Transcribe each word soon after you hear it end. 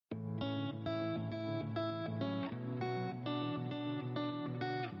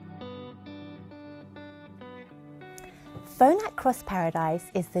Phonak CROS Paradise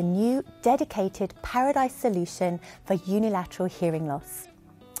is the new dedicated Paradise solution for unilateral hearing loss.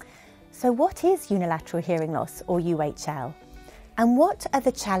 So what is unilateral hearing loss, or UHL? And what are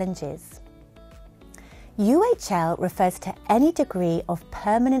the challenges? UHL refers to any degree of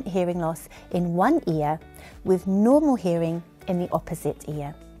permanent hearing loss in one ear with normal hearing in the opposite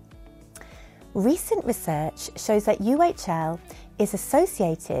ear. Recent research shows that UHL is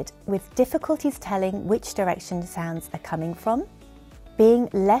associated with difficulties telling which direction sounds are coming from, being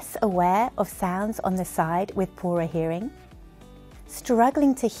less aware of sounds on the side with poorer hearing,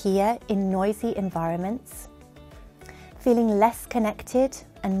 struggling to hear in noisy environments, feeling less connected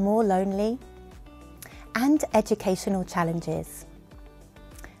and more lonely, and educational challenges.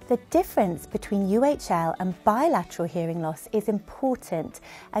 The difference between UHL and bilateral hearing loss is important,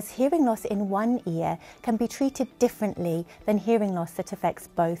 as hearing loss in one ear can be treated differently than hearing loss that affects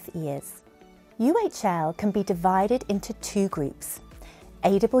both ears. UHL can be divided into two groups: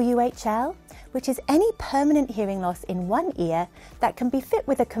 aidable UHL, which is any permanent hearing loss in one ear that can be fit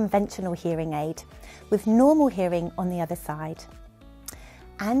with a conventional hearing aid, with normal hearing on the other side,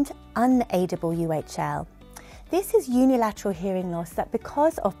 and unaidable UHL. This is unilateral hearing loss that,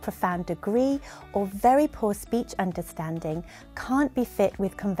 because of profound degree or very poor speech understanding, can't be fit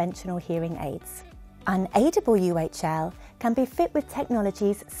with conventional hearing aids. Unaidable UHL can be fit with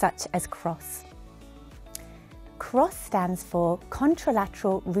technologies such as CROS. CROS stands for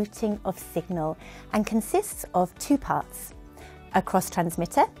contralateral routing of signal and consists of two parts: a CROS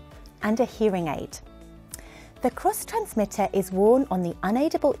transmitter and a hearing aid. The CROS transmitter is worn on the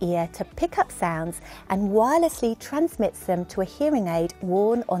unaidable ear to pick up sounds and wirelessly transmits them to a hearing aid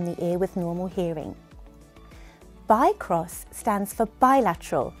worn on the ear with normal hearing. BiCROS stands for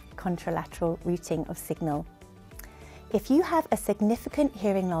bilateral contralateral routing of signal. If you have a significant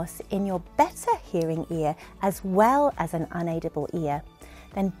hearing loss in your better hearing ear as well as an unaidable ear,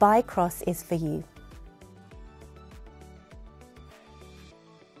 then BiCROS is for you.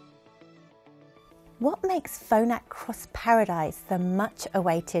 What makes Phonak CROS Paradise the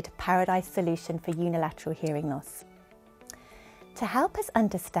much-awaited Paradise solution for unilateral hearing loss? To help us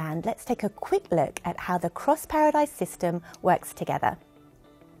understand, let's take a quick look at how the CROS Paradise system works together.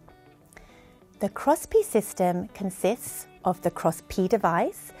 The CROS P system consists of the CROS P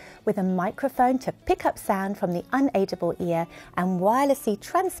device with a microphone to pick up sound from the unaidable ear and wirelessly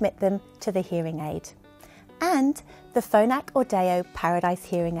transmit them to the hearing aid, and the Phonak Audio Paradise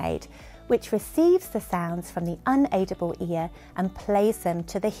hearing aid, which receives the sounds from the unaidable ear and plays them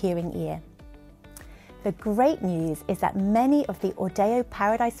to the hearing ear. The great news is that many of the Audio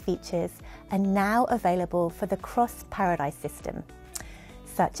Paradise features are now available for the CROS Paradise system,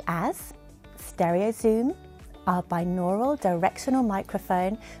 such as stereo zoom, our binaural directional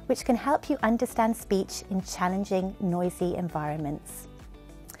microphone, which can help you understand speech in challenging, noisy environments,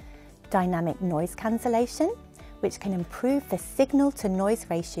 dynamic noise cancellation, which can improve the signal-to-noise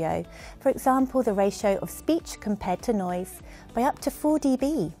ratio, for example, the ratio of speech compared to noise, by up to 4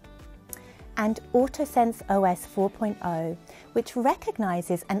 dB. And AutoSense OS 4.0, which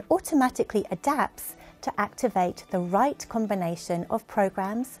recognises and automatically adapts to activate the right combination of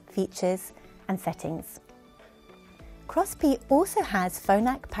programs, features, and settings. CROS P also has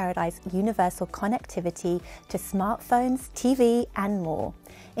Phonak Paradise universal connectivity to smartphones, TV and more,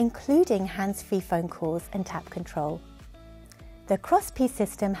 including hands-free phone calls and tap control. The CROS P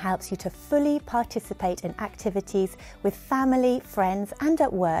system helps you to fully participate in activities with family, friends and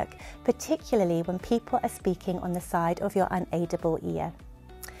at work, particularly when people are speaking on the side of your unaidable ear.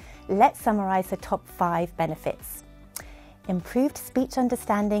 Let's summarise the top 5 benefits. Improved speech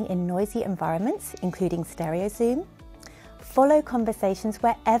understanding in noisy environments, including stereo zoom. Follow conversations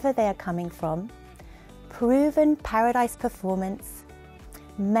wherever they are coming from. Proven Paradise performance.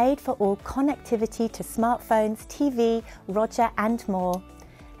 Made for all connectivity to smartphones, TV, Roger and more.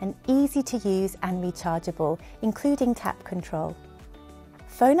 And easy to use and rechargeable, including tap control.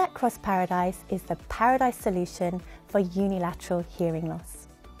 Phonak CROS Paradise is the Paradise solution for unilateral hearing loss.